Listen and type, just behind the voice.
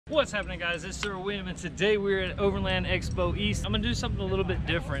What's happening, guys? It's Sir William, and today we're at Overland Expo East. I'm gonna do something a little bit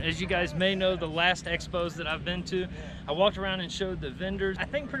different. As you guys may know, the last expos that I've been to, I walked around and showed the vendors. I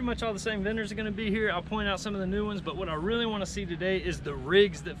think pretty much all the same vendors are gonna be here. I'll point out some of the new ones, but what I really wanna see today is the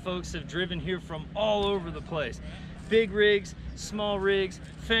rigs that folks have driven here from all over the place. Big rigs, small rigs,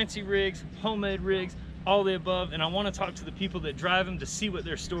 fancy rigs, homemade rigs, all the above, and I want to talk to the people that drive them to see what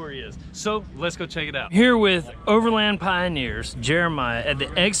their story is. So let's go check it out. Here with Overland Pioneers, Jeremiah, at the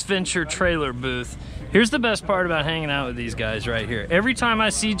X-Venture trailer booth. Here's the best part about hanging out with these guys right here. Every time I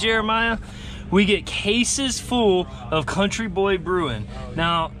see Jeremiah, we get cases full of Country Boy Brewing.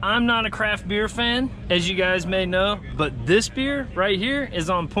 Now, I'm not a craft beer fan, as you guys may know, but this beer right here is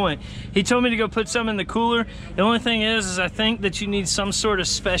on point. He told me to go put some in the cooler. The only thing is I think that you need some sort of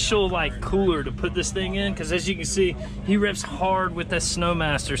special like cooler to put this thing in, because as you can see, he rips hard with this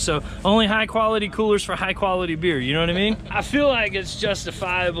Snowmaster. So only high quality coolers for high quality beer, you know what I mean? I feel like it's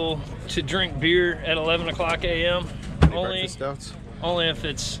justifiable to drink beer at 11 o'clock a.m. Only if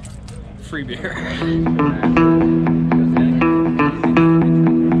it's free beer.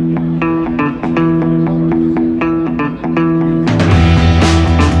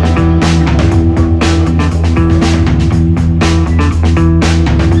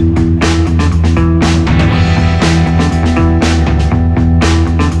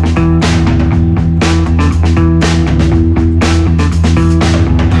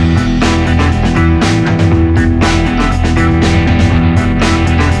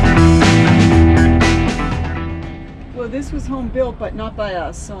 This was home built, but not by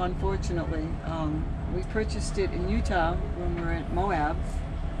us, so unfortunately. We purchased it in Utah when we were at Moab,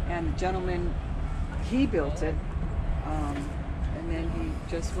 and the gentleman, he built it, and then he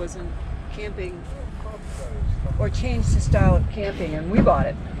just wasn't camping, or changed the style of camping, and we bought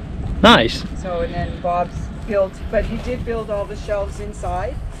it. Nice. So, and then Bob's built, but he did build all the shelves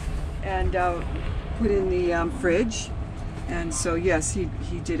inside, and put in the fridge, and so yes, he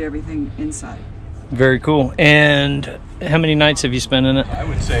did everything inside. Very cool. And how many nights have you spent in it? I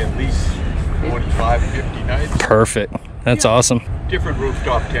would say at least 45, 50 nights. Perfect. That's awesome. Different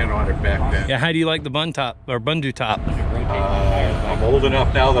rooftop tent on it back then. Yeah, how do you like the Bundu top? I'm old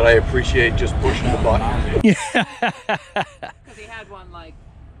enough now that I appreciate just pushing the button. Yeah. Because he had one like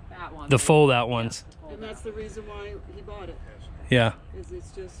that one. The fold-out ones. And that's the reason why he bought it. Yeah. Is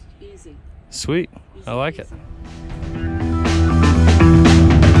it's just easy. Sweet. Easy, I like it.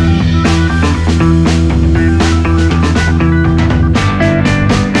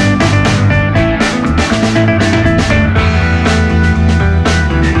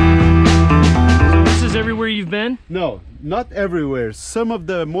 You've been? No, not everywhere. Some of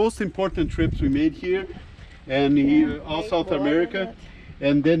the most important trips we made here, and all South America,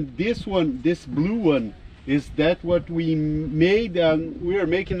 and then this one, this blue one, is that what we made and we are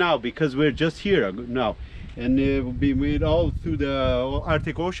making now, because we're just here now, and we made all through the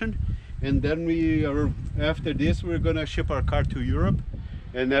Arctic Ocean, and then we are, after this we're gonna ship our car to Europe,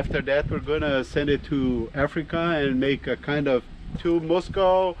 and after that we're gonna send it to Africa and make a kind of to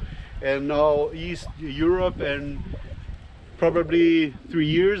Moscow and now East Europe, and probably 3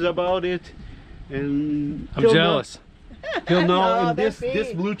 years about it. And I'm jealous. Till now, No, in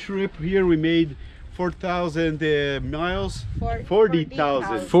this blue trip here, we made 4,000 miles.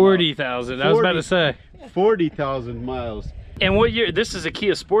 40,000. 40,000. I was about to say 40,000 miles. And what year? This is a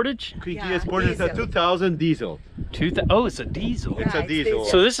Kia Sportage? Kia Sportage is a 2000 diesel. Oh, it's a diesel. It's a diesel.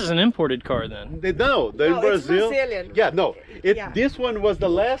 So this is an imported car then? They're in Brazil. Brazilian. Yeah, no. This one was the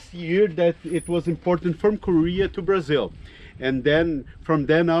last year that it was imported from Korea to Brazil. And then from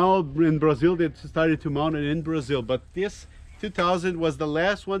then on in Brazil, they started to mount it in Brazil. But this 2000 was the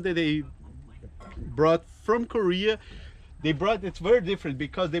last one that they brought from Korea. It's very different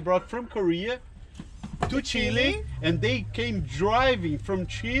because they brought from Korea to Chile, and they came driving from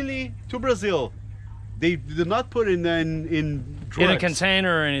Chile to Brazil. They did not put it in trucks. In a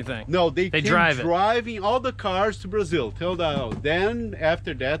container or anything? No, they came driving all the cars to Brazil. Then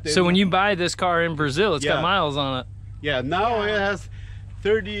after that, so when you buy this car in Brazil, it's got miles on it. Yeah, now it has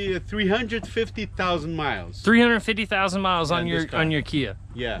 350,000 miles. 350,000 miles on your Kia.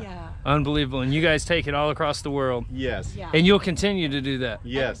 Yeah. Unbelievable. And you guys take it all across the world. Yes. Yeah. And you'll continue to do that.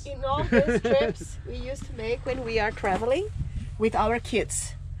 Yes. And in all those trips we used to make when we are traveling with our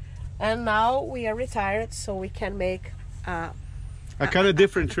kids. And now we are retired, so we can make a kind of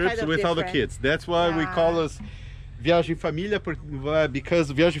different trips kind of with all the kids. That's why we call us Viagem Família,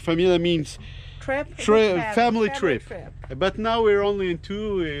 because Viagem Família means trip. Family trip. But now we're only in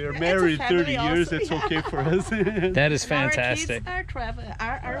two. We're married 30 years. It's okay for us. That is fantastic. Our kids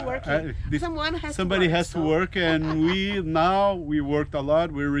are working. Somebody has to work, and we worked a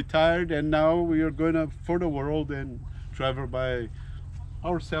lot. We're retired, and now we are going to for the world and travel by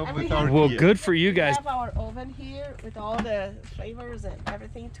ourselves with our Well, kids. good for you guys. We have our oven here with all the flavors and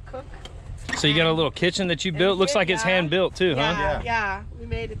everything to cook. So you got a little kitchen that you built. Looks like it's hand built too, huh? Yeah, we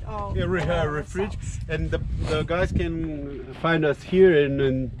made it all. Yeah, we have a fridge, and the guys can find us here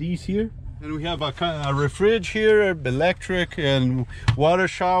in these here. And we have a fridge here, electric and water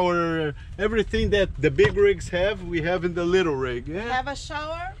shower, everything that the big rigs have, we have in the little rig. Yeah. Have a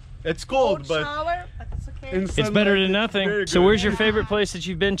shower. It's cold, but shower, but it's okay. It's better than nothing. So where's your favorite place that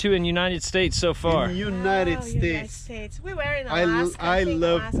you've been to in the United States so far? In United States. We were in Alaska. I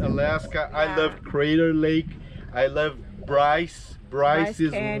loved Alaska. Yeah. I loved Crater Lake. I love Bryce. Bryce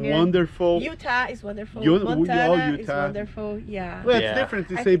is Canyon. Wonderful. Utah is wonderful. Utah. Montana is wonderful. Yeah. Well, it's Yeah. different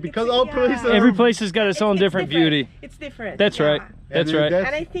to I say think because it's- all yeah. places are... Every place has got its own different beauty. It's different. That's yeah. right. That's right. And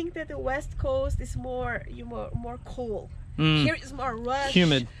I think that the West Coast is more cool. Here is more rush.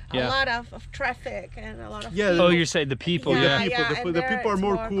 Humid, yeah. A lot of traffic and a lot of Yeah, people. Oh, you're saying the people, Yeah, the people are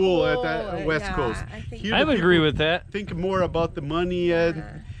more cool at the West yeah, Coast. I think Here I the would agree people with that. think more about the money and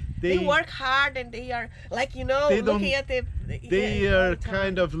they work hard and they are like They don't- looking at the. they are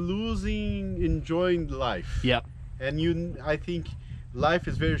kind of losing enjoying life. Yep. And I think life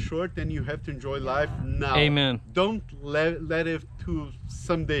is very short and you have to enjoy life now. Amen. Don't let it to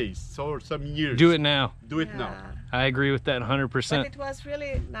some days or some years. Do it now. Do it now. I agree with that 100%. But it was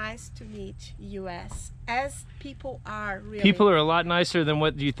really nice to meet US as people are really. People are a lot nicer than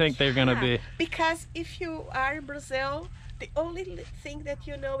what you think they're going to be. Because if you are in Brazil, the only thing that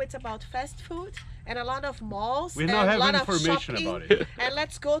you know it's about fast food and a lot of malls We and now a have lot information of shopping. about it. And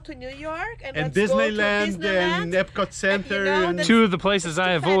let's go to New York and And let's Disneyland go to Disneyland and Epcot Center and that's Two of the places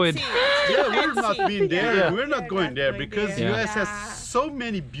I avoid. fancy. yeah, we're not being there. Yeah. We're not going there because there. US Yeah. has so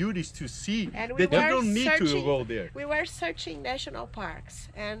many beauties to see And we that you were don't need to searching- go there. We were searching national parks,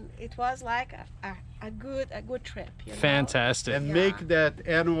 and it was like a good trip. You know? Fantastic. And make that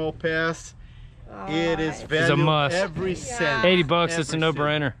annual pass. It is It's valued must. every Yeah. cent. 80 bucks, it's a Every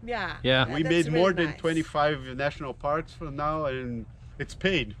no-brainer. Yeah. Yeah. We that's made really more than nice. 25 national parks for now, and it's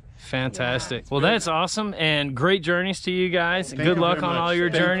paid. Fantastic. Yeah. Well, that's awesome, and great journeys to you guys. Thank Good you luck very on much. all your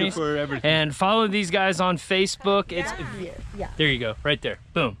Thank you journeys. for everything. And follow these guys on Facebook. It's Yeah. there you go, right there.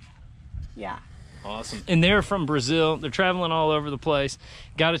 Boom. Yeah. Awesome. And they're from Brazil. They're traveling all over the place.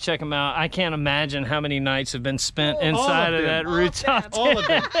 Got to check them out. I can't imagine how many nights have been spent inside of that All of rooftop. them. All of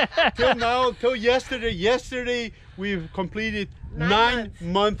them. Till now, till yesterday. Yesterday, we've completed 9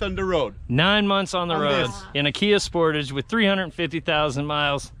 months on the road. 9 months on the On road this. in a Kia Sportage with 350,000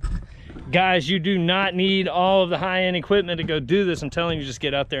 miles. Guys, you do not need all of the high-end equipment to go do this. I'm telling you, just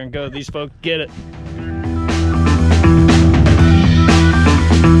get out there and go. These folks get it.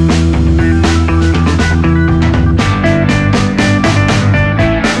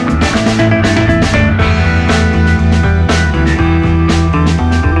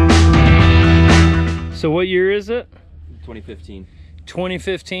 So what year is it? 2015.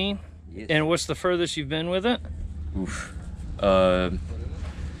 2015? Yes. And what's the furthest you've been with it? Oof.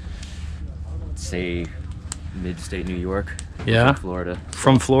 Say mid-state New York. Yeah. Florida.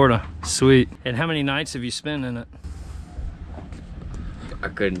 From Florida. Sweet. And how many nights have you spent in it? I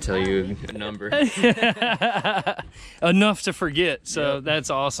couldn't tell you a number. Enough to forget, so that's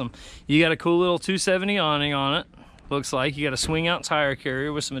awesome. You got a cool little 270 awning on it, looks like. You got a swing out tire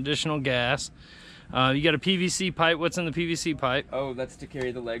carrier with some additional gas. You got a PVC pipe. What's in the PVC pipe? Oh, that's to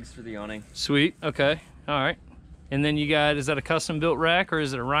carry the legs for the awning. Sweet, okay, all right. And then you got, is that a custom built rack or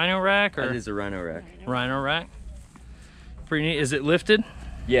is it a Rhino rack? Or That is a Rhino rack. Rhino rack. Pretty neat. Is it lifted?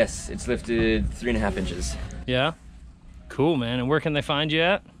 Yes, it's lifted 3.5 inches. Yeah. Cool, man. And where can they find you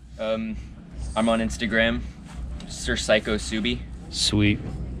at? I'm on Instagram, 𝘍𝙗𝐿𝐴. Sweet.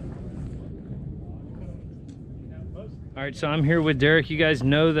 All right, so I'm here with Derek. You guys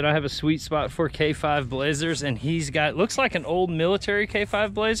know that I have a sweet spot for K5 Blazers, and he's got, looks like an old military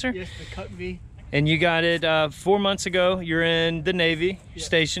K5 Blazer. Yes, the Cut V. And you got it 4 months ago. You're in the Navy,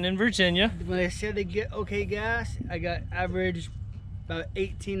 stationed in Virginia. When I said to get okay gas, I got average about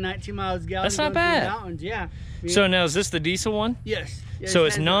 18, 19 miles a gallon. That's not going through the bad. Mountains, yeah. So now, is this the diesel one? Yes. So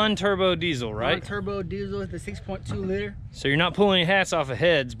it's non-turbo diesel, right? Turbo diesel with the 6.2 liter. So you're not pulling your hats off of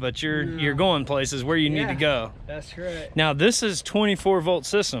heads, but you're going places where you need to go. That's correct. Now this is 24 volt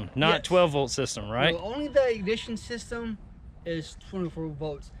system, not Yes. 12 volt system, right? Well, only the ignition system is 24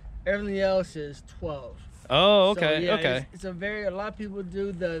 volts. Everything else is 12. Oh, So, okay, yeah, okay. It's a lot of people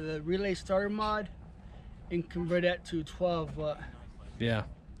do the relay starter mod and convert that to 12, but Yeah.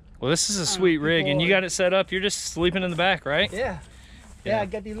 Well, this is a sweet rig, and you got it set up. You're just sleeping in the back, right? yeah. I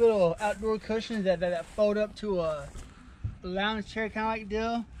got these little outdoor cushions that fold up to a lounge chair kind of like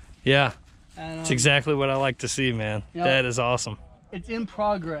deal. Yeah. And, It's exactly what I like to see, man. you know, That is awesome. It's in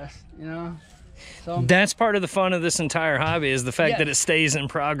progress, you know. So That's part of the fun of this entire hobby, is the fact Yeah. that it stays in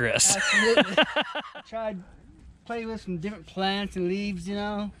progress. absolutely. I tried play with some different plants and leaves, you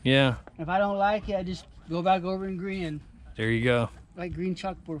know. Yeah. If I don't like it, I just go back over in green, There you go. like green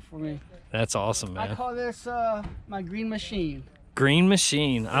chalkboard for me. That's awesome, I man. call this my green machine. Green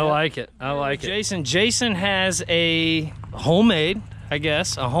machine. I like it. I like it. Jason has a homemade, I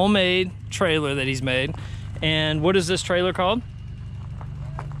guess, a homemade trailer that he's made. And what is this trailer called?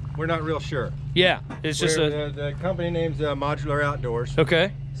 We're not real sure. Yeah, it's just The company name's Modular Outdoors.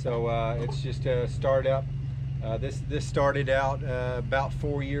 Okay. So it's just a startup. This started out about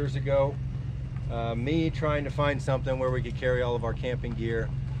 4 years ago. Me trying to find something where we could carry all of our camping gear,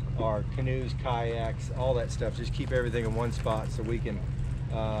 our canoes, kayaks, all that stuff. Just keep everything in one spot so we can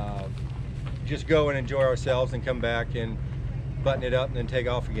just go and enjoy ourselves and come back and button it up and then take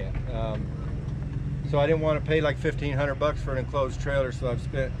off again. So I didn't want to pay like $1,500 for an enclosed trailer, so I've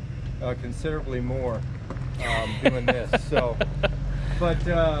spent considerably more doing this. So, but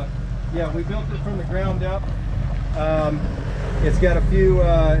yeah, we built it from the ground up. It's got a few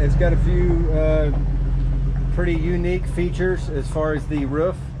pretty unique features as far as the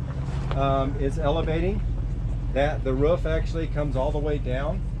roof. It's elevating. The roof actually comes all the way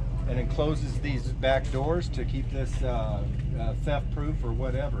down and encloses these back doors to keep this theft proof or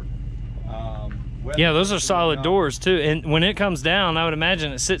whatever. Yeah, those are solid doors too. And when it comes down, I would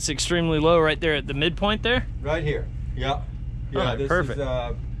imagine it sits extremely low right there at the midpoint there. Right here. Yeah. Yeah, This perfect. Is,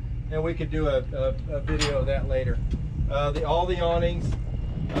 and we could do a video of that later. All the awnings,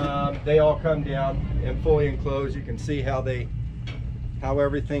 they all come down and fully enclosed. You can see how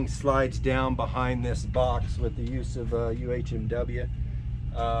everything slides down behind this box with the use of 𝐼𝙗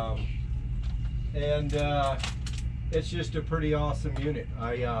and it's just a pretty awesome unit.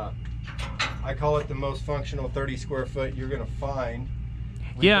 I call it the most functional 30 square foot you're gonna find.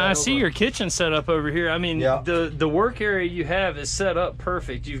 Yeah, I see your kitchen set up over here. I mean, Yeah. the work area you have is set up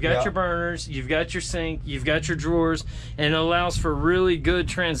perfect. You've got Yeah. your burners, you've got your sink, you've got your drawers, and it allows for really good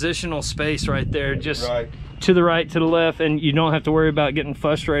transitional space right there, just Right. to the right, to the left, and you don't have to worry about getting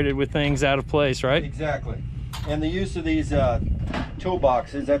frustrated with things out of place, right? Exactly. And the use of these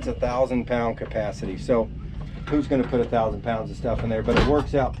toolboxes, that's 1,000-pound capacity. So who's going to put 1,000 pounds of stuff in there? But it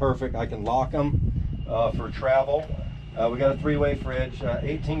works out perfect. I can lock them for travel. We got a 3-way fridge,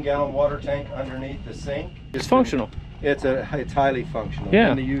 18-gallon water tank underneath the sink. It's functional. It's highly functional. Yeah.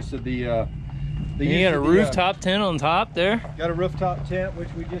 And the use of You got a rooftop tent on top there. Got a rooftop tent, which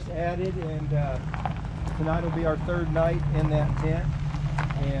we just added, and tonight will be our 3rd night in that tent.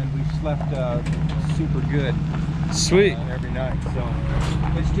 And we've slept super good. Sweet. Every night. So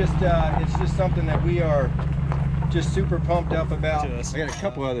it's just something that we are just super pumped up about. I got a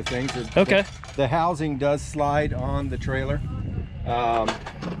couple other things. Okay. The housing does slide on the trailer,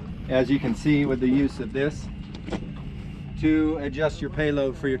 as you can see with the use of this, to adjust your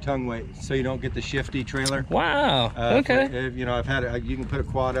payload for your tongue weight, so you don't get the shifty trailer. Wow. Okay. You know, I've had it. You can put a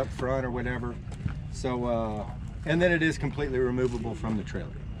quad up front or whatever. So, and then it is completely removable from the trailer.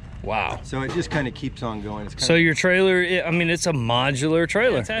 Wow. So it just kind of keeps on going. It's So your trailer, I mean, it's a modular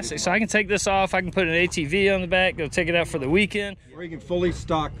trailer. Fantastic. So I can take this off, I can put an ATV on the back, go take it out for the weekend. Or you can fully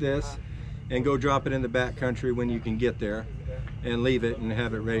stock this and go drop it in the back country when you can get there and leave it and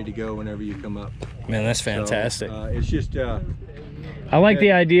have it ready to go whenever you come up. Man, that's fantastic. So, it's just... I like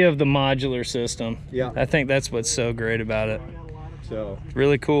the idea of the modular system. Yeah. I think that's what's so great about it. So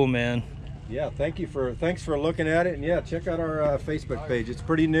really cool, man. Yeah, thanks for looking at it, and yeah, check out our Facebook page. It's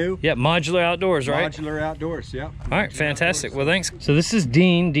pretty new. Yeah, Modular Outdoors, right? Modular Outdoors, yeah. All right, fantastic. Well, thanks. So this is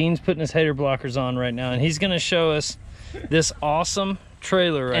Dean. Dean's putting his hater blockers on right now, and he's going to show us this awesome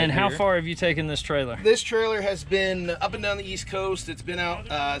trailer right And here. How far have you taken this trailer? This trailer has been up and down the East Coast. It's been out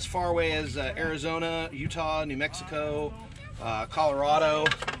as far away as Arizona, Utah, New Mexico, Colorado.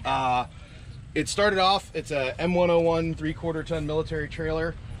 It started off, it's a M101 3/4 ton military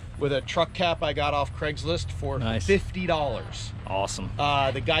trailer with a truck cap I got off Craigslist for $50. Awesome.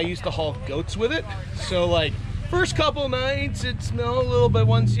 The guy used to haul goats with it. So like first couple nights it smells a little bit.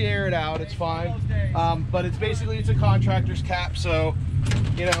 Once you air it out, it's fine. But it's basically, it's a contractor's cap. So,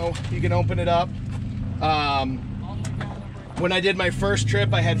 you know, you can open it up. When I did my first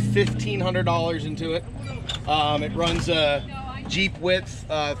trip, I had $1,500 into it. It runs a Jeep width,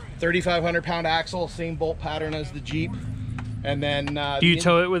 3,500 pound axle, same bolt pattern as the Jeep. And then do you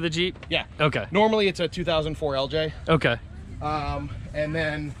tow it with a Jeep? Yeah. Okay. Normally it's a 2004 LJ. Okay. And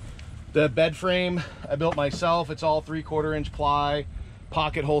then the bed frame I built myself. It's all 3/4 inch ply,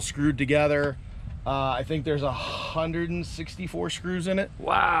 pocket hole screwed together. I think there's 164 screws in it.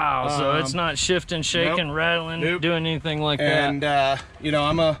 Wow. So it's not shifting, shaking, nope, rattling, nope, doing anything like and, that. you know,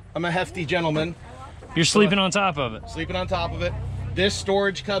 I'm a hefty gentleman. You're sleeping on top of it. Sleeping on top of it. This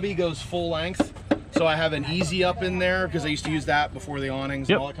storage cubby goes full length. So I have an easy up in there because I used to use that before the awnings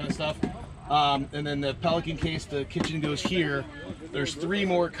and all that kind of stuff. And then the Pelican case, the kitchen goes here. There's 3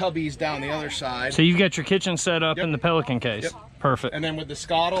 more cubbies down the other side. So you've got your kitchen set up in the Pelican case. Yep. Perfect. And then with the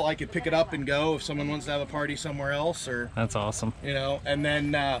Scottle, I could pick it up and go if someone wants to have a party somewhere else, or that's awesome. You know, and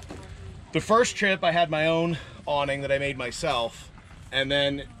then the first trip I had my own awning that I made myself. And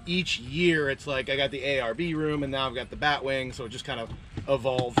then each year it's like I got the ARB room and now I've got the bat wing, so it just kind of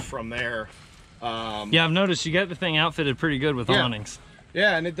evolved from there. Yeah, I've noticed you got the thing outfitted pretty good with awnings.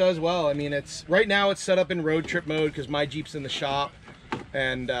 Yeah, and it does well. I mean, it's right now it's set up in road trip mode because my Jeep's in the shop,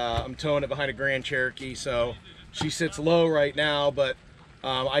 and I'm towing it behind a Grand Cherokee, so she sits low right now, but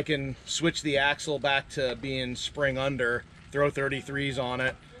I can switch the axle back to being spring under, throw 33s on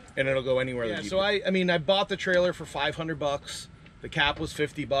it, and it'll go anywhere. Yeah, so I mean, I bought the trailer for 500 bucks. The cap was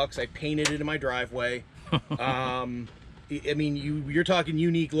 50 bucks. I painted it in my driveway. I mean, you're talking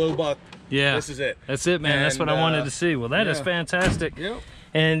unique low buck. Yeah, this is it. That's it, man. And that's what I wanted to see. Well, that is fantastic. Yep.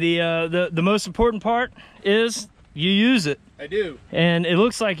 And the most important part is you use it. I do. And it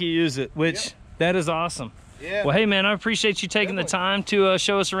looks like you use it, which that is awesome. Yeah. Well, hey, man, I appreciate you taking the time to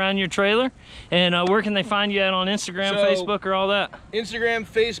show us around your trailer. And where can they find you at on Instagram, Facebook, or all that? Instagram,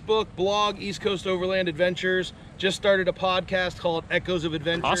 Facebook, blog, East Coast Overland Adventures. Just started a podcast called Echoes of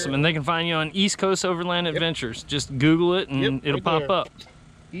Adventure. Awesome, and they can find you on East Coast Overland Adventures. Just Google it, and it'll pop up.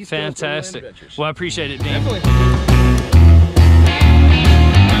 East Fantastic. Well, I appreciate it, Dean. Definitely.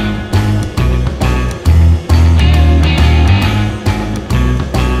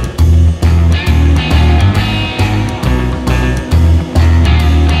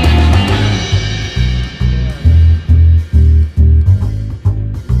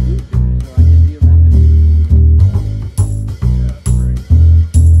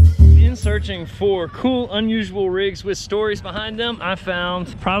 Searching for cool, unusual rigs with stories behind them, I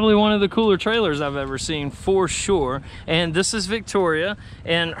found probably one of the cooler trailers I've ever seen, for sure. And this is Victoria,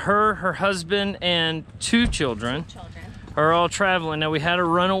 and her husband, and 2 children are all traveling. Now, we had a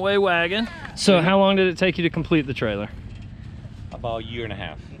runaway wagon. So how long did it take you to complete the trailer? About a year and a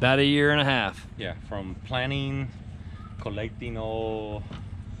half. About a year and a half. Yeah, from planning, collecting all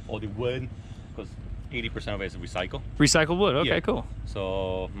the wood, because 80% of it is recycled. Recycled wood, okay, yeah. Cool.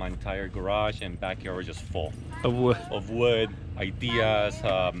 So my entire garage and backyard are just full of wood. Ideas,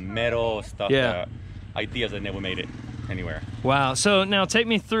 metal stuff. Yeah. Ideas that never made it anywhere. Wow. So now take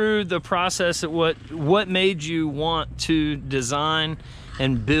me through the process of what made you want to design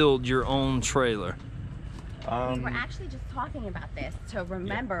and build your own trailer. We were actually just talking about this to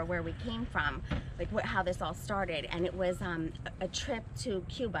remember where we came from, like how this all started, and it was a trip to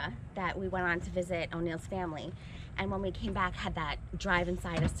Cuba that we went on to visit O'Neill's family, and when we came back had that drive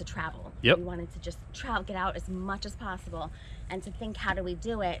inside us to travel. Yep. We wanted to just travel, get out as much as possible, and to think, how do we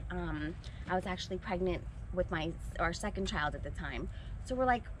do it? I was actually pregnant with our second child at the time, so we're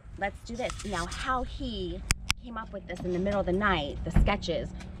like, let's do this. Now, how he came up with this in the middle of the night, the sketches,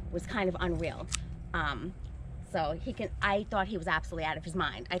 was kind of unreal. So I thought he was absolutely out of his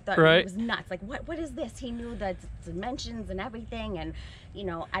mind. I thought he was nuts. Like, what is this? He knew the dimensions and everything, and you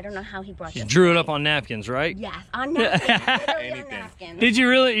know, I don't know how he brought. You drew it up on napkins, right? Yes, on napkins. Literally on napkins. Did you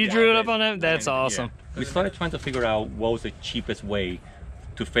really? You drew it up on napkins? That's awesome. Yeah. We started trying to figure out what was the cheapest way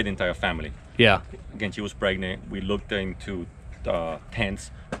to feed the entire family. Yeah. Again, she was pregnant. We looked into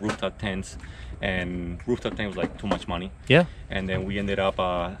tents, rooftop tents, and rooftop tent was like too much money. Yeah. And then we ended up,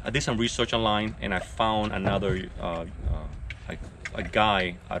 I did some research online, and I found another, a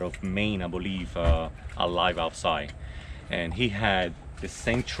guy out of Maine, I believe, 𝐼𝙧𝐓𝐴, and he had the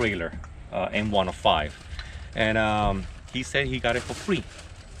same trailer, 𝑚105, and he said he got it for free.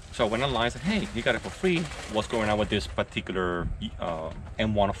 So I went online and said, hey, he got it for free. What's going on with this particular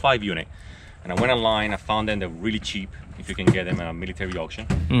𝑚105 unit? And I went online, I found them, they're really cheap if you can get them at a military auction.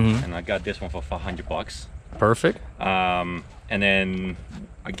 And I got this one for 500 bucks. Perfect. And then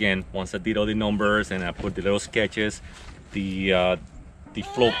again, once I did all the numbers and I put the little sketches, the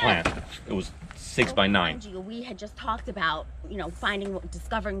floor plan, it was 6x9. Mind you, we had just talked about, you know,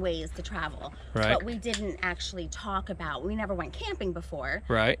 discovering ways to travel. Right. But we didn't actually talk about, we never went camping before.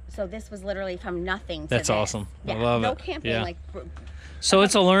 Right. So this was literally from nothing to That's this. awesome. Yeah, I love no it. camping, Yeah. like... So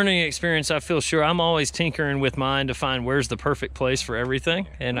it's a learning experience, I feel sure. I'm always tinkering with mine to find where's the perfect place for everything.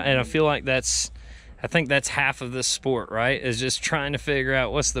 And I feel like I think that's half of this sport, right? Is just trying to figure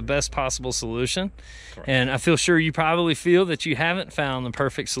out what's the best possible solution. Correct. And I feel sure you probably feel that you haven't found the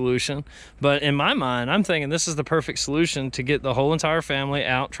perfect solution. But in my mind, I'm thinking this is the perfect solution to get the whole entire family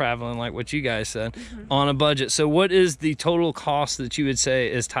out traveling, like what you guys said, on a budget. So what is the total cost that you would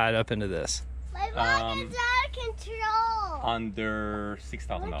say is tied up into this? Under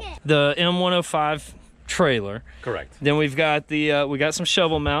 $6,000. The M105 trailer. Correct. Then we've got the we got some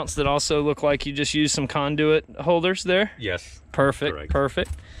shovel mounts that also look like you just used some conduit holders there. Yes. Perfect. Correct.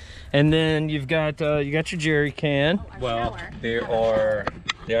 Perfect. And then you've got you got your jerry can. Well, they're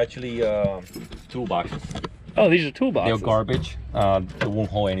actually toolboxes. Oh, these are toolboxes. They're garbage. They won't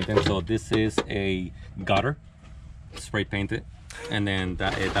hold anything. So this is a gutter, spray painted, and then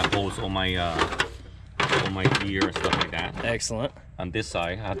that holds all my gear and stuff like that. Excellent. On this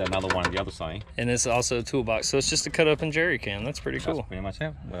side, I had another one on the other side. And it's also a toolbox, so it's just a cut up and jerry can. That's pretty cool. That's pretty much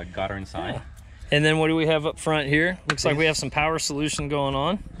it. With a gutter inside. Yeah. And then what do we have up front here? Looks like we have some power solution going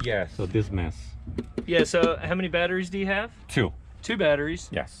on. Yeah. So this mess. Yeah. So how many batteries do you have? 2. 2 batteries.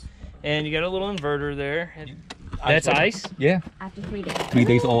 Yes. And you got a little inverter there. That's ice? Yeah. After 3 days. 3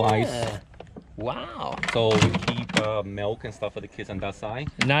 days all ice. Wow. So we keep milk and stuff for the kids on that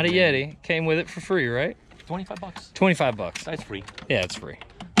side. Not a Yeti. Came with it for free, right? $25. 25 bucks. That's free. Yeah, it's free.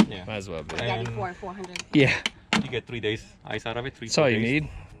 Yeah. Might as well be. Yeah, before 400. Yeah. You get 3 days ice out of it. That's all you need.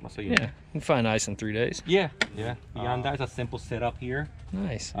 That's all you Yeah. need. You can find ice in 3 days. Yeah. Yeah. Beyond that, it's a simple setup here.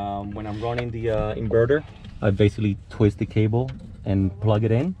 Nice. When I'm running the inverter, I basically twist the cable and plug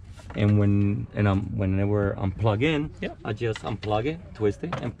it in. And whenever I'm plug in, yep. I just unplug it, twist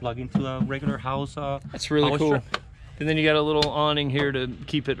it, and plug into a regular house. That's really house cool. strip. And then you got a little awning here to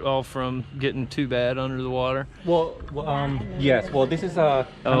keep it all from getting too bad under the water. Well, yes. Well, this is a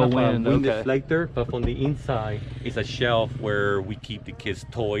wind deflector, but from the inside, it's a shelf where we keep the kids'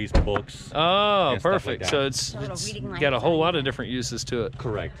 toys, books. Oh, perfect. Like so it's got a whole lot of different uses to it.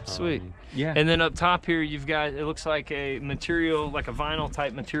 Correct. Sweet. Yeah. And then up top here, you've got, it looks like a material, like a vinyl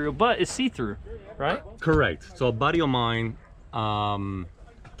type material, but it's see-through, right? Correct. So a buddy of mine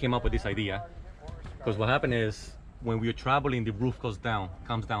came up with this idea, because what happened is, when we were traveling, the roof comes down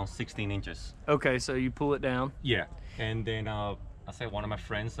 16 inches. Okay, so you pull it down. Yeah, and then I said one of my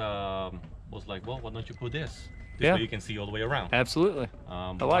friends was like, well, why don't you put this? Yeah. Way you can see all the way around. Absolutely.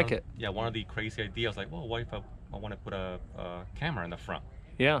 I like it. Yeah, one of the crazy ideas, like, well, what if I want to put a camera in the front?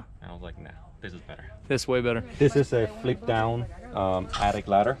 Yeah. And I was like, nah, this is better. This is way better. This is a flip down attic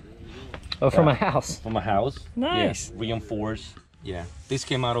ladder. Oh, from a house? From a house. Nice. Yeah, reinforced. Yeah. This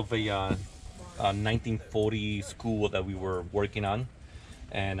came out of a 1940 school that we were working on,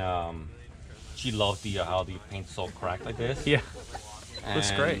 and she loved how the paint's all cracked like this. Yeah,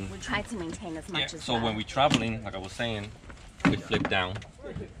 that's great. We tried to maintain as much as so when we're traveling, like I was saying, we flip down,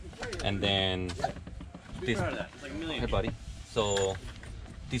 and then this. Hey, buddy. So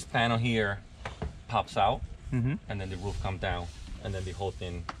this panel here pops out, and then the roof comes down, and then the whole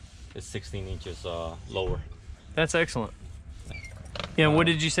thing is 16 inches lower. That's excellent. Yeah, what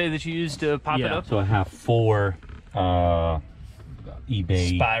did you say that you used to pop it up? So I have 4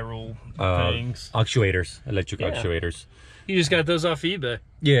 eBay spiral things, actuators, electric actuators. You just got those off eBay?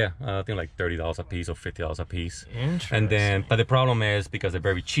 Yeah, I think like $30 a piece or $50 a piece. Interesting. And then, but the problem is because they're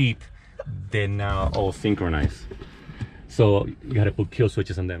very cheap, they're now all synchronized. So you got to put kill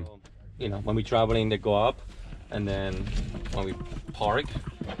switches on them. You know, when we're traveling, they go up, and then when we park,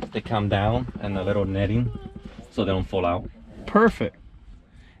 they come down, and a little netting so they don't fall out. Perfect.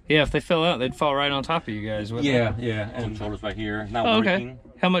 Yeah, if they fell out, they'd fall right on top of you guys. Yeah, yeah. And controllers right here. Now working.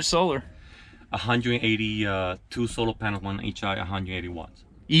 How much solar? 180, 2 solar panels, one each side, 180 watts.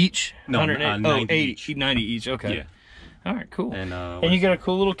 Each? No, 90 each. 90 each, okay. Yeah. All right, cool. And you got a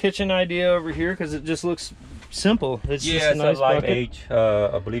cool little kitchen idea over here, because it just looks simple. It's just a nice it's a live bucket. age.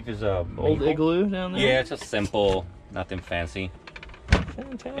 I believe it's a old igloo down there. Yeah, it's just simple, nothing fancy.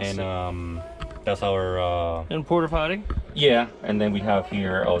 Fantastic. And that's our and porta potty. Yeah, and then we have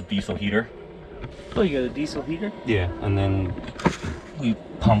here our diesel heater. Oh, you got a diesel heater? Yeah, and then we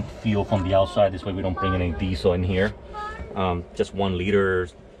pump fuel from the outside. This way we don't bring any diesel in here. Just 1 liter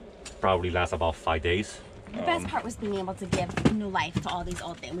probably lasts about 5 days. The best part was being able to give new life to all these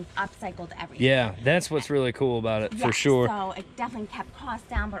old things. We've upcycled everything. Yeah, that's what's really cool about it, Yeah, for sure. So it definitely kept costs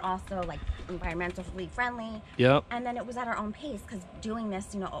down, but also like environmentally friendly. Yep. And then it was at our own pace, because doing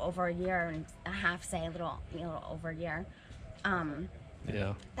this, you know, over a year and a half, say a little, you know, over a year.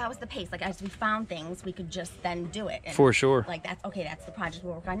 Yeah. That was the pace. Like as we found things, we could just then do it. And For sure. Like that's okay. That's the project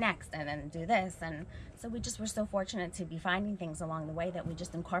we'll work on next, and then do this. And so we just were so fortunate to be finding things along the way that we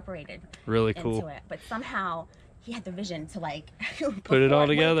just incorporated. Really cool. Into it. But somehow he had the vision to like put it all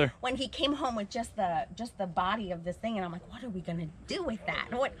together. When he came home with just the body of this thing, and I'm like, what are we gonna do with that?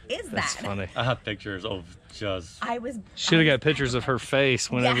 What is That's that? funny. I have pictures of just. Should have got pictures of her face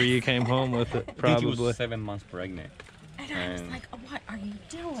whenever you came home with it. Probably. I think she was 7 months pregnant. And I was like, oh, what are you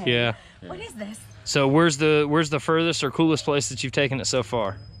doing? Yeah. What is this? So where's the furthest or coolest place that you've taken it so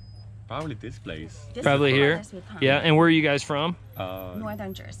far? Probably this place. This Probably is the here. farthest we've come. Yeah. And where are you guys from?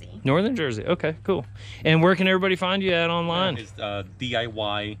 Northern Jersey. Northern Jersey. Okay, cool. And where can everybody find you at online? It's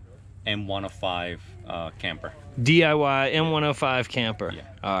DIY M105 camper. DIY M105 camper. Yeah.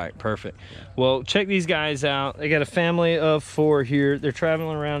 All right, perfect. Yeah. Well, check these guys out. They got a family of 4 here. They're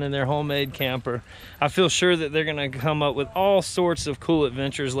traveling around in their homemade camper. I feel sure that they're going to come up with all sorts of cool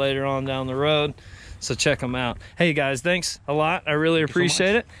adventures later on down the road. So check them out. Hey guys, thanks a lot. I really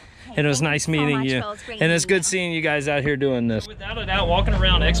appreciate it. And it was nice meeting you. And it's good seeing you guys out here doing this. Without a doubt, walking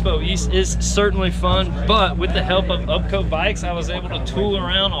around Expo East is certainly fun, but with the help of 𝐵𝐶𝐭 bikes, I was able to tool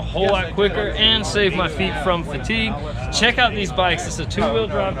around a whole lot quicker and save my feet from fatigue. Check out these bikes. It's a 2-wheel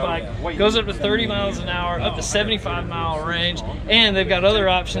drive bike. Goes up to 30 miles an hour, up to 75-mile range, and they've got other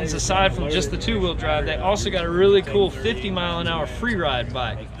options aside from just the 2-wheel drive. They also got a really cool 50-mile-an-hour free ride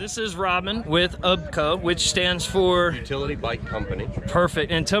bike. This is Robin with 𝐵𝐶𝐭, which stands for Utility Bike Company.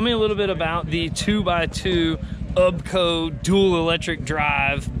 Perfect. And tell me a little bit about the 2x2 𝐵𝐶𝐭 dual electric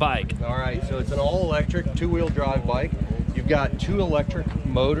drive bike. All right, so it's an all-electric 2-wheel drive bike. You've got 2 electric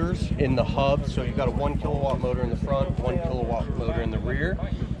motors in the hub, so you've got a 1 kilowatt motor in the front, 1 kilowatt motor in the rear.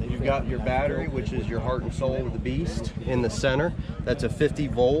 You've got your battery, which is your heart and soul of the beast, in the center. That's a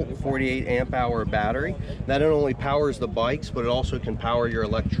 50-volt, 48-amp-hour battery. That not only powers the bikes, but it also can power your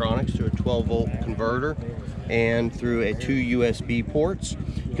electronics through a 12-volt converter and through 2 USB ports.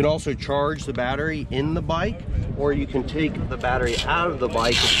 You can also charge the battery in the bike, or you can take the battery out of the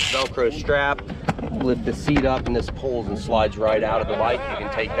bike with a Velcro strap, lift the seat up, and this pulls and slides right out of the bike. You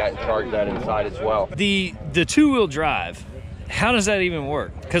can take that and charge that inside as well. The 2-wheel drive, how does that even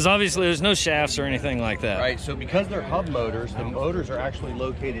work? Because obviously there's no shafts or anything like that. Right, so because they're hub motors, the motors are actually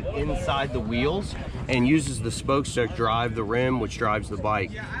located inside the wheels and uses the spokes to drive the rim, which drives the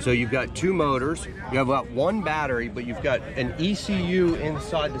bike. So you've got 2 motors, you have about 1 battery, but you've got an ECU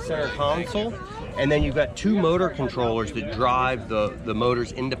inside the center console, and then you've got 2 motor controllers that drive the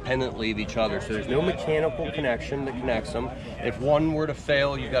motors independently of each other. So there's no mechanical connection that connects them. If one were to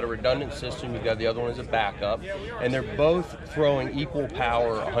fail, you've got a redundant system, you've got the other one as a backup, and they're both throwing equal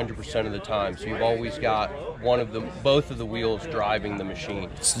power 100% of the time. So you've always got both of the wheels driving the machine.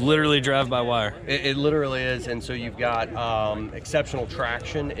 It's literally drive by wire. It literally is, and so you've got exceptional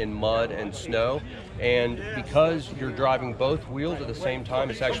traction in mud and snow. And because you're driving both wheels at the same time,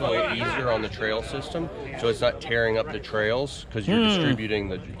 it's actually easier on the trail system, so it's not tearing up the trails because you're distributing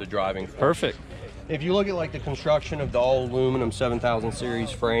the driving force. Perfect. If you look at like the construction of the all aluminum 7000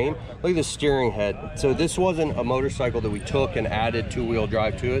 series frame, look at the steering head. So this wasn't a motorcycle that we took and added 2-wheel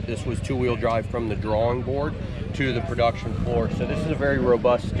drive to it. This was 2-wheel drive from the drawing board to the production floor. So this is a very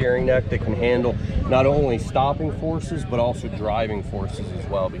robust steering neck that can handle not only stopping forces, but also driving forces as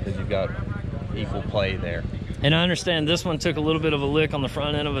well, because you've got equal play there. And I understand this one took a little bit of a lick on the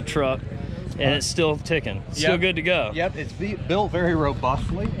front end of a truck, and it's still ticking. It's still good to go. Yep, it's built very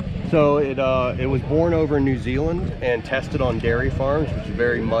robustly. So it was born over in New Zealand and tested on dairy farms, which is a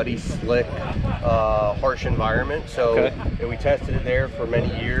very muddy, slick, harsh environment. So we tested it there for many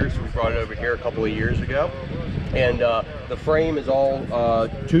years. We brought it over here a couple of years ago. And the frame is all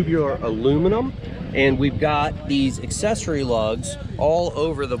tubular aluminum, and we've got these accessory lugs all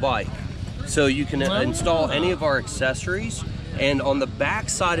over the bike. So you can install any of our accessories, and on the back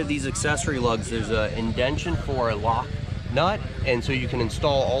side of these accessory lugs there's an indentation for a lock nut, and so you can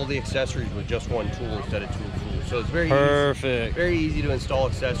install all the accessories with just one tool instead of 2 tools. So it's very easy, very easy to install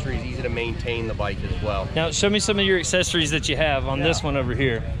accessories, easy to maintain the bike as well. Now show me some of your accessories that you have on this one over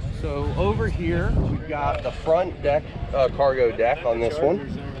here. So over here we've got the front deck, cargo deck on this one,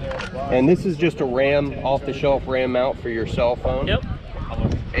 and this is just a RAM, off-the-shelf RAM mount for your cell phone. Yep.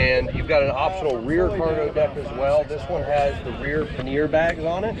 And you've got an optional rear cargo deck as well. This one has the rear pannier bags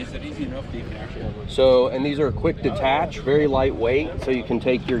on it. So, and these are quick detach, very lightweight, so you can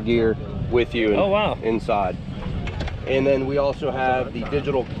take your gear with you. Oh, wow. Inside. And then we also have the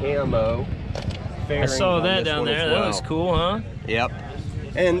digital camo I saw that down there. That was cool, huh? Yep.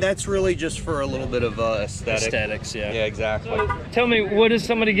 And that's really just for a little bit of aesthetics, yeah. Yeah, exactly. Tell me, what does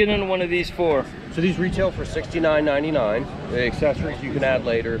somebody get into one of these for? So these retail for $69.99. The accessories you can add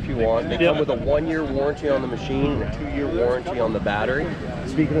later if you want. They come with a 1-year warranty on the machine and a 2-year warranty on the battery.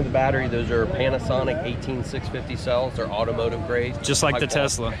 Speaking of the battery, those are Panasonic 18650 cells. They're automotive grade. Just like the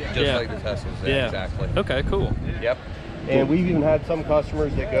Tesla. Just like the Teslas, yeah, exactly. Okay, cool. Yep. And we've even had some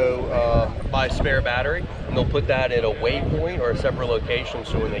customers that go buy a spare battery, and they'll put that at a waypoint or a separate location,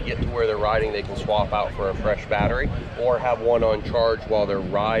 so when they get to where they're riding, they can swap out for a fresh battery, or have one on charge while they're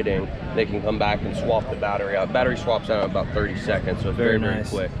riding. They can come back and swap the battery out. Battery swaps out in about 30 seconds, so it's very, nice.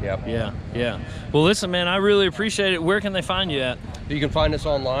 very quick. Yep. Yeah. Well, listen, man, I really appreciate it. Where can they find you at? You can find us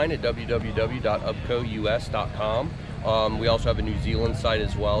online at www.𝐵𝐶𝐭_US.com. We also have a New Zealand site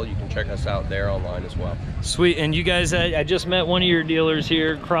as well. You can check us out there online as well. Sweet. And you guys, I just met one of your dealers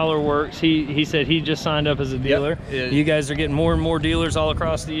here, Crawler Works. He said he just signed up as a dealer. Yep. You guys are getting more and more dealers all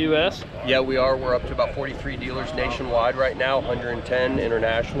across the U.S.? Yeah, we are. We're up to about 43 dealers nationwide right now, 110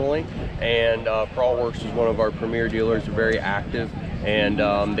 internationally. And Crawler Works is one of our premier dealers. They're very active. And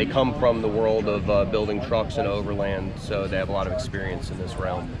they come from the world of building trucks and overland, so they have a lot of experience in this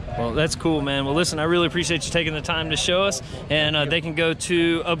realm. Well, that's cool, man. Well, listen, I really appreciate you taking the time to show us, and they can go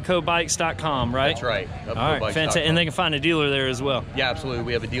to 𝐵𝐶𝐭_bikes.com, right? That's right. All right, fantastic. And they can find a dealer there as well. Yeah, absolutely.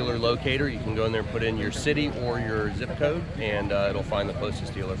 We have a dealer locator. You can go in there and put in your city or your zip code, and it'll find the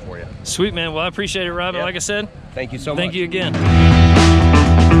closest dealer for you. Sweet, man. Well, I appreciate it, Rob. Yep. Like I said, thank you so much. Thank you again.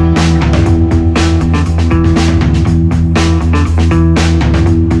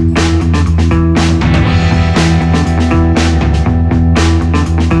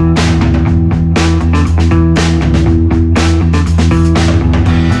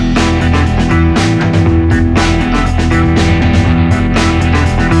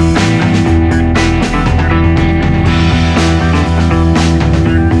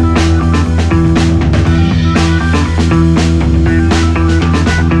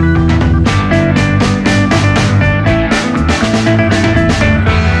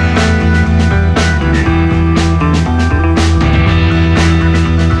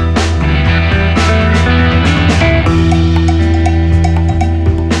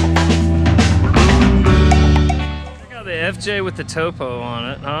 FJ with the topo on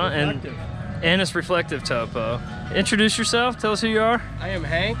it, huh? And it's reflective topo. Introduce yourself. Tell us who you are. I am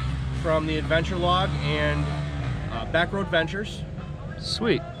Hank from the Adventure Log and Backroad Ventures.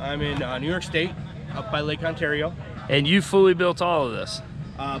 Sweet. I'm in New York State, up by Lake Ontario. And you fully built all of this?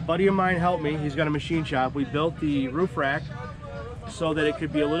 A buddy of mine helped me. He's got a machine shop. We built the roof rack so that it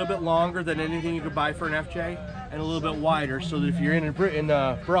could be a little bit longer than anything you could buy for an FJ, and a little bit wider, so that if you're in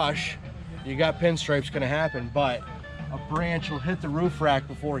the brush, you got pinstripes going to happen, but a branch will hit the roof rack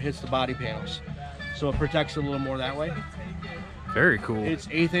before it hits the body panels, so it protects it a little more that way. Very cool. It's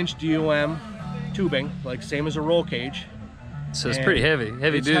 1/8" DOM tubing, like same as a roll cage. So it's pretty heavy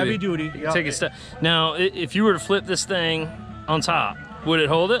duty. Heavy duty. Yep. Take a step. Now, if you were to flip this thing on top, would it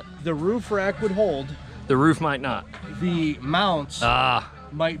hold it? The roof rack would hold. The roof might not. The mounts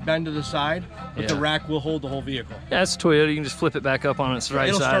might bend to the side, but the rack will hold the whole vehicle. Yeah, it's a Toyota. You can just flip it back up on its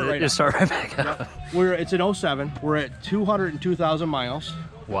right side. It'll start right back up. It's an 07. We're at 202,000 miles.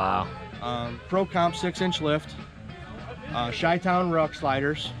 Wow. Pro Comp 6-inch lift. Chi-Town rock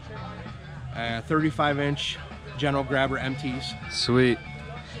sliders. 35-inch General Grabber MTs. Sweet.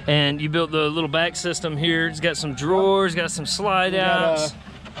 And you built the little back system here. It's got some drawers, got some slide outs.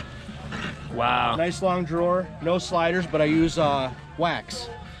 Wow. Nice long drawer. No sliders, but I use wax.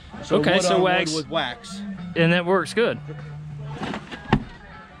 So wax with wax. And that works good.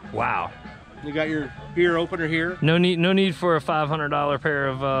 Wow. You got your beer opener here. No need for a $500 pair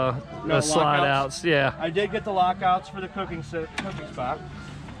of slide outs. Yeah. I did get the lockouts for the cooking spot.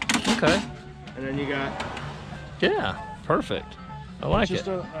 Okay. And then you got. Yeah. Perfect. I like just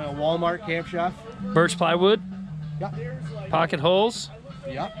a Walmart camshaft. Birch plywood. Yep. Pocket holes.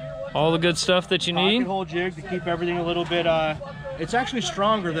 Yep. All the good stuff that you need. Pocket hole jig to keep everything a little bit. It's actually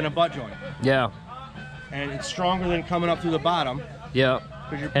stronger than a butt joint. Yeah. And it's stronger than coming up through the bottom. Yeah.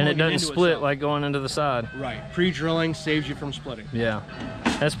 And it doesn't split like going into the side. Right. Pre-drilling saves you from splitting. Yeah.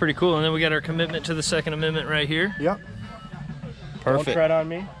 That's pretty cool. And then we got our commitment to the Second Amendment right here. Yep. Perfect. Don't tread on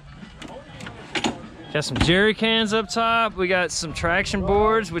me. Got some jerry cans up top. We got some traction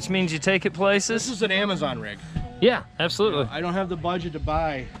boards, which means you take it places. This is an Amazon rig. Yeah, absolutely. I don't have the budget to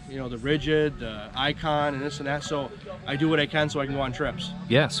buy, the Rigid, the Icon, and this and that, so I do what I can so I can go on trips.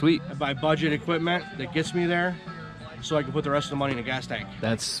 Yeah, sweet. I buy budget equipment that gets me there so I can put the rest of the money in a gas tank.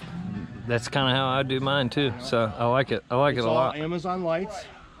 That's That's kind of how I do mine too. So I like it. I like it a lot. Amazon lights.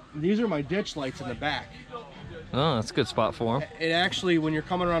 These are my ditch lights in the back. Oh, that's a good spot for them. It actually, when you're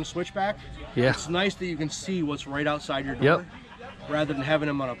coming around a switchback, it's nice that you can see what's right outside your door, rather than having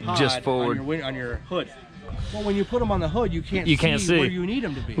them on a pod just forward on your hood. Well, when you put them on the hood, you can't see where you need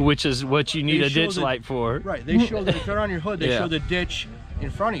them to be. Which is what you need a ditch light for. Right. They show that if they're on your hood, they show the ditch in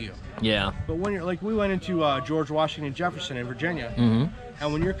front of you. Yeah. But when you're like, we went into George Washington Jefferson in Virginia,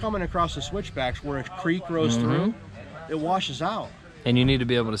 and when you're coming across the switchbacks where a creek rolls through, it washes out. And you need to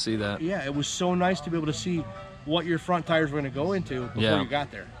be able to see that. Yeah, it was so nice to be able to see what your front tires were going to go into before you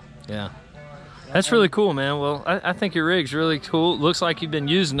got there. Yeah. That's really cool, man. Well, I think your rig's really cool. Looks like you've been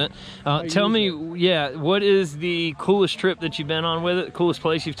using it. Tell me, what is the coolest trip that you've been on with it? The coolest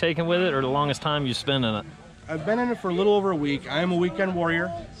place you've taken with it, or the longest time you've spent in it? I've been in it for a little over a week. I am a weekend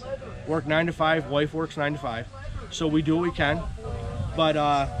warrior. Work 9 to 5. Wife works 9 to 5. So we do what we can. But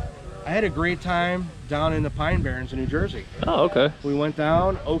I had a great time down in the Pine Barrens in New Jersey. Oh, okay. We went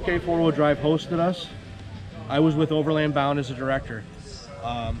down. OK 4-Wheel Drive hosted us. I was with Overland Bound as a director.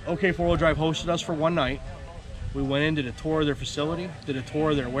 OK 4-Wheel Drive hosted us for one night. We went in, did a tour of their facility, did a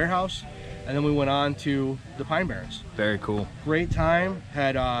tour of their warehouse, and then we went on to the Pine Barrens. Very cool. Great time.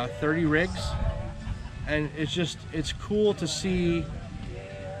 Had 30 rigs, and it's cool to see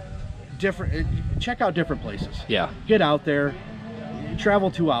different. Check out different places. Yeah. Get out there.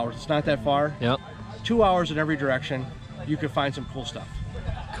 Travel 2 hours. It's not that far. Yep. 2 hours in every direction. You can find some cool stuff.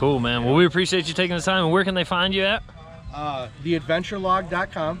 Cool, man. Well, we appreciate you taking the time. And where can they find you at?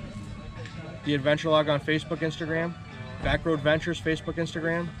 𝐷eAdventureLog.com. The Adventure Log on Facebook, Instagram. Backroad Ventures, Facebook,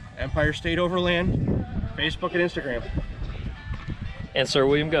 Instagram. Empire State Overland, Facebook and Instagram. And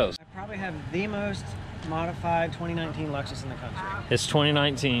SirWilliamGoes. I probably have the most modified 2019 Lexus in the country. It's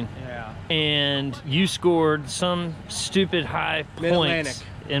 2019. Yeah. And you scored some stupid high points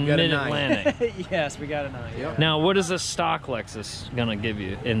in Mid-Atlantic. Yes, we got a 9. Yep. Now, what is a stock Lexus gonna give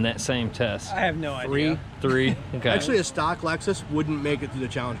you in that same test? I have no idea. 3. Okay. Actually, a stock Lexus wouldn't make it through the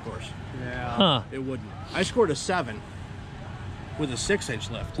challenge course. Yeah. Huh. It wouldn't. I scored a 7 with a 6-inch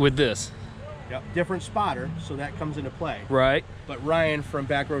lift. With this. Yep. Different spotter, so that comes into play. Right. But Ryan from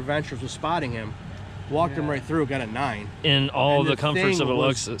Backroad Ventures was spotting him, walked him right through, got a 9. In all the comforts of a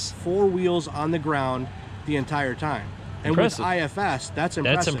Lexus. 4 wheels on the ground the entire time. And impressive. with IFS, that's impressive.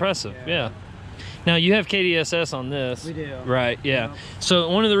 That's impressive, yeah. Now, you have KDSS on this. We do. Right, yeah. So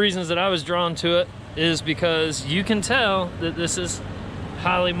one of the reasons that I was drawn to it is because you can tell that this is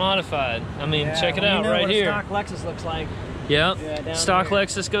highly modified. I mean, check it out right here. Stock Lexus looks like. Yep. Yeah, stock here.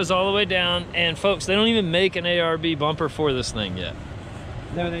 Lexus goes all the way down, and folks, they don't even make an ARB bumper for this thing yet.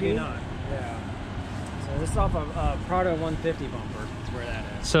 No, they do not. Yeah. So this is off of Prado 150 bumper. That's where that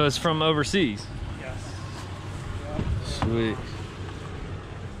is. So it's from overseas. Yes. Sweet.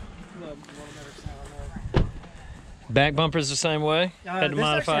 Back bumper's the same way. Had to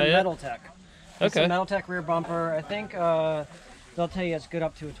modify it. Metal Tech. It's Okay. a Metal Tech rear bumper. I think they'll tell you it's good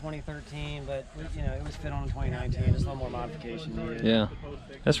up to a 2013, but you know it was fit on in 2019. Just a little more modification needed. Yeah,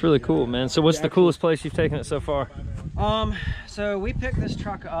 that's really cool, man. So what's the coolest place you've taken it so far? So we picked this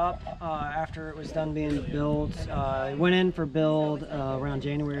truck up after it was done being built. It went in for build around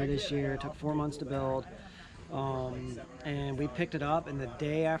January this year. It took 4 months to build. And we picked it up, and the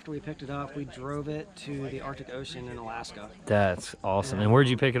day after we picked it up, we drove it to the Arctic Ocean in Alaska. That's awesome. And where'd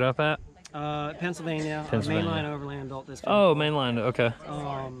you pick it up at? Pennsylvania. Mainline Overland built this. Oh, Mainline, okay.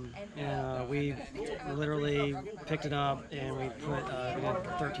 And we literally picked it up, and we put we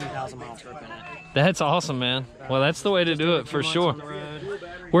got 13,000 mile trip in it. That's awesome, man. Well, that's the way to do it for sure.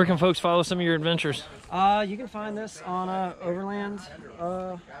 Where can folks follow some of your adventures? You can find this on Overland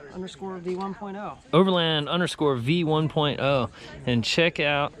 _V1.0. Overland _V1.0, and check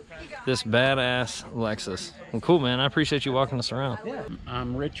out this badass Lexus. Well, cool, man. I appreciate you walking us around. Yeah.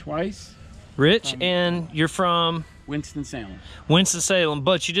 I'm Rich Weiss. Rich, and you're from? Winston-Salem. Winston-Salem,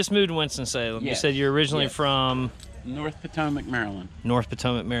 but you just moved to Winston-Salem. Yes. You said you're originally from? North Potomac, Maryland. North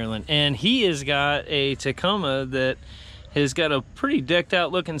Potomac, Maryland. And he has got a Tacoma that has got a pretty decked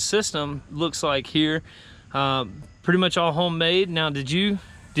out looking system, looks like here. Pretty much all homemade. Now, did you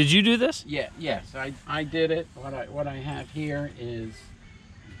do this? Yeah, yes, I did it. What I have here is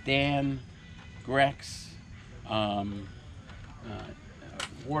Dan Greck's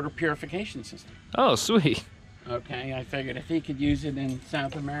water purification system. Oh, sweet. Okay, I figured if he could use it in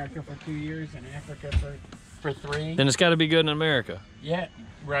South America for 2 years and Africa for 3. Then it's got to be good in America. Yeah,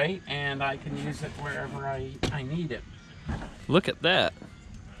 right, and I can use it wherever I need it. Look at that.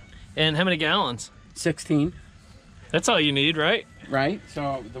 And how many gallons? 16. That's all you need, right? Right,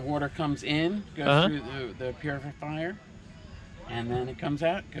 so the water comes in, goes through the purifier, and then it comes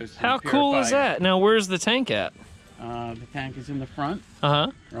out, goes to How the cool is purifier. that? Now, where's the tank at? The tank is in the front.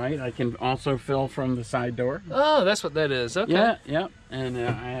 Uh-huh. Right, I can also fill from the side door. Oh, that's what that is. Okay. Yeah, yeah. And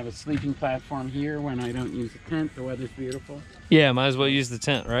I have a sleeping platform here when I don't use the tent. The weather's beautiful. Yeah, might as well use the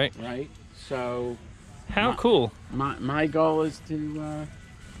tent, right? Right. So. How cool. My goal is to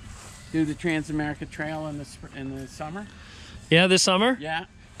do the Trans-America Trail in the summer. Yeah, this summer? Yeah.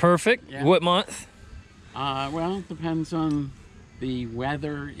 Perfect. Yeah. What month? Well, it depends on the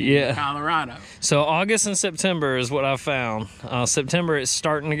weather in Colorado. So August and September is what I found. September it's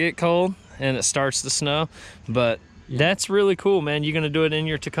starting to get cold and it starts to snow, but that's really cool, man. You gonna do it in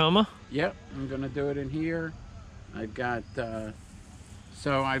your Tacoma? Yep, I'm gonna do it in here. I've got,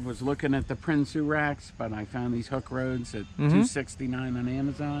 so I was looking at the Prinsu racks, but I found these hook roads at $269 on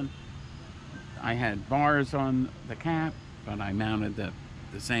Amazon. I had bars on the cap, but I mounted the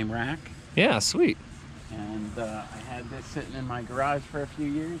same rack. Yeah, sweet. And I had this sitting in my garage for a few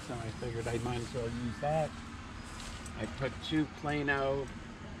years, so I figured I might as well use that. I put 2 Plano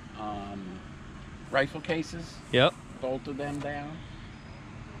rifle cases. Yep. Bolted them down.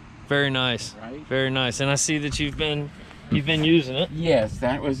 Very nice. Right. Very nice. And I see that you've been using it. Yes,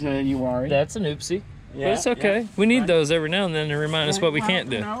 that was a 𝗬𝙗𝐼𝐴. That's an 𝗬𝗵𝐶𝑗. Yeah, But it's okay. yeah. We need those every now and then to remind us what we can't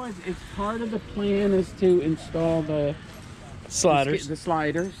do. You know, it's part of the plan is to install the sliders. The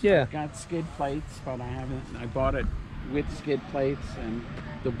sliders. Yeah. I've got skid plates, but I haven't. I bought it with skid plates, and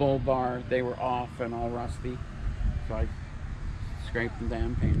the bull bar, they were off and all rusty. So I scraped them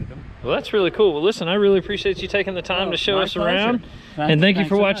down, painted them. Well, that's really cool. Well, listen, I really appreciate you taking the time to show us around. And thank you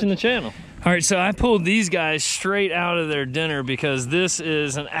for watching the channel. All right, so I pulled these guys straight out of their dinner because this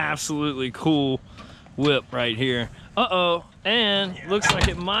is an absolutely cool whip right here. Uh-oh, and looks like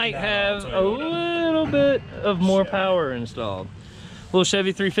it might have a little bit of more power installed. Little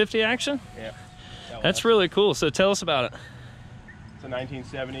Chevy 350 action? Yeah. That's really cool. So tell us about it. It's a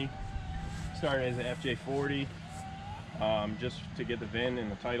 1970. Started as an FJ40, just to get the VIN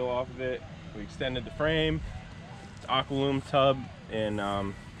and the title off of it. We extended the frame. It's aqualoom tub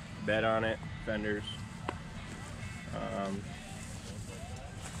and bed on it, fenders.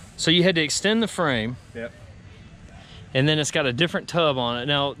 So you had to extend the frame. Yep. And then it's got a different tub on it.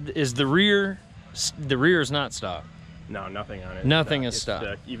 Now, is the rear is not stock? No, nothing on it. Nothing is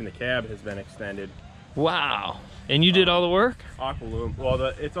stock. Even the cab has been extended. Wow. And you did all the work? Aqualoom. Well,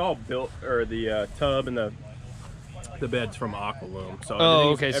 it's all built, or the tub and the bed's from Aqualoom. So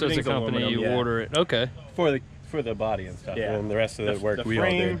okay. So it's a company you order it. Okay. For the body and stuff. Yeah. And the rest of the work we all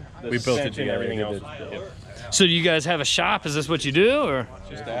did. We built it together. Everything else. So do you guys have a shop? Is this what you do, or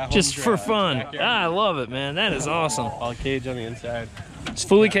just for fun? I love it, man. That is awesome. All cage on the inside. It's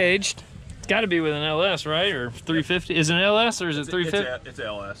fully caged. It's got to be with an LS, right? Or 350? Is it an LS or is it 350? It's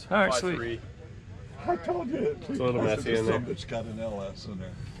LS. All right, 5.3. sweet. I told you. It's a little messy in there. It's got an LS in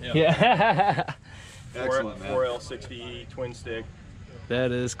there. Yeah. Excellent, man. 4L60 twin stick.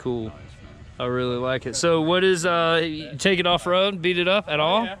 That is cool. I really like it. So what is, you take it off-road, beat it up at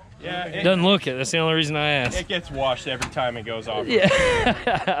all? Yeah. Doesn't look it. That's the only reason I asked. It gets washed every time it goes off. Yeah.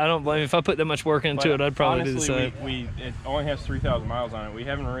 I don't blame you. If I put that much work into it, I'd probably do the same. It only has 3,000 miles on it. We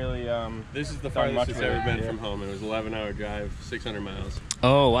haven't really this is the farthest it's ever been from home. It was an 11-hour drive, 600 miles.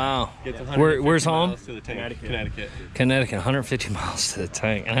 Oh, wow. Where's home? To the tank. Connecticut. Connecticut, 150 miles to the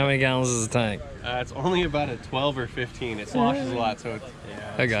tank. And how many gallons is the tank? It's only about a 12 or 15. It sloshes a lot, so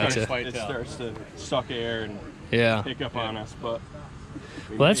I gotcha. It starts to suck air and pick up on us. But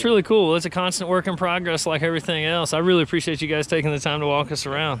well, that's really cool. It's a constant work in progress like everything else. I really appreciate you guys taking the time to walk us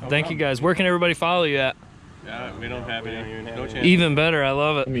around. Thank you guys. Where can everybody follow you at? We don't have any. No chance. Even better. I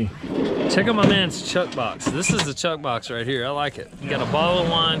love it. Check out my man's Chuck box. This is the Chuck box right here. I like it. You got a bottle of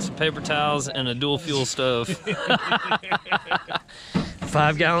wine, some paper towels, and a dual fuel stove.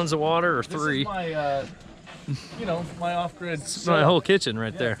 5 gallons of water or 3. This is my, my off-grid. My whole kitchen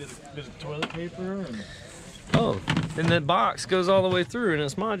right there. There's toilet paper. And... Oh, and that box goes all the way through, and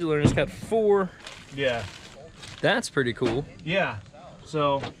it's modular, and it's got 4. Yeah. That's pretty cool. Yeah.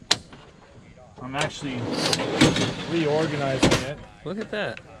 So I'm actually reorganizing it. Look at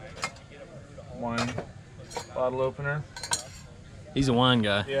that. Wine bottle opener. He's a wine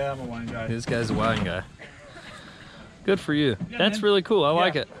guy. Yeah, I'm a wine guy. This guy's a wine guy. Good for you. Yeah, that's man. Really cool. I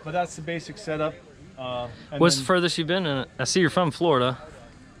like it. But that's the basic setup. What's the furthest you've been in it? I see you're from Florida.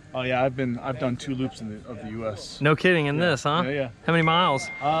 Oh yeah, I've done 2 loops of the U.S. No kidding in this, huh? Yeah. How many miles?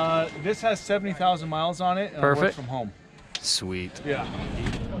 This has 70,000 miles on it. And Perfect. I work from home. Sweet. Yeah.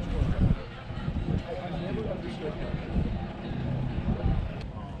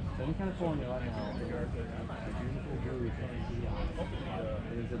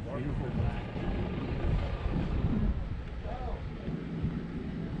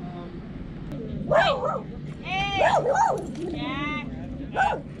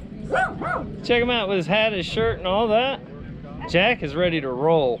 Check him out with his hat, his shirt, and all that. Jack is ready to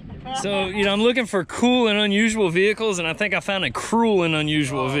roll. So, you know, I'm looking for cool and unusual vehicles, and I think I found a cruel and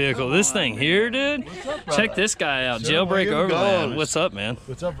unusual vehicle. This thing here, dude. Check this guy out. Jailbreak Overland. What's up, man?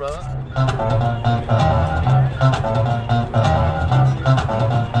 What's up, brother?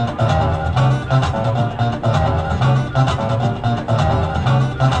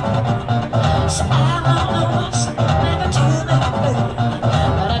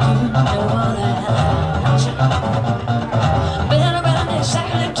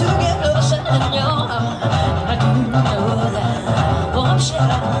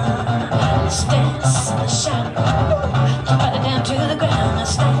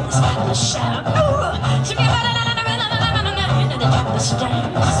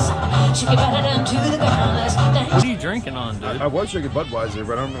 What are you drinking on, dude? I was drinking Budweiser,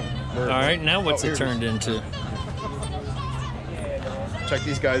 but I don't know. All right, now what's it turned into? Check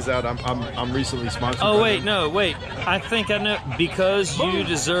these guys out. I'm recently sponsored. Oh wait, no, wait. I think I know, because you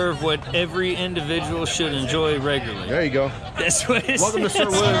deserve what every individual should enjoy regularly. There you go. That's what it Welcome to says.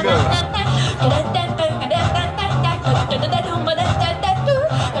 SirWilliamGoes.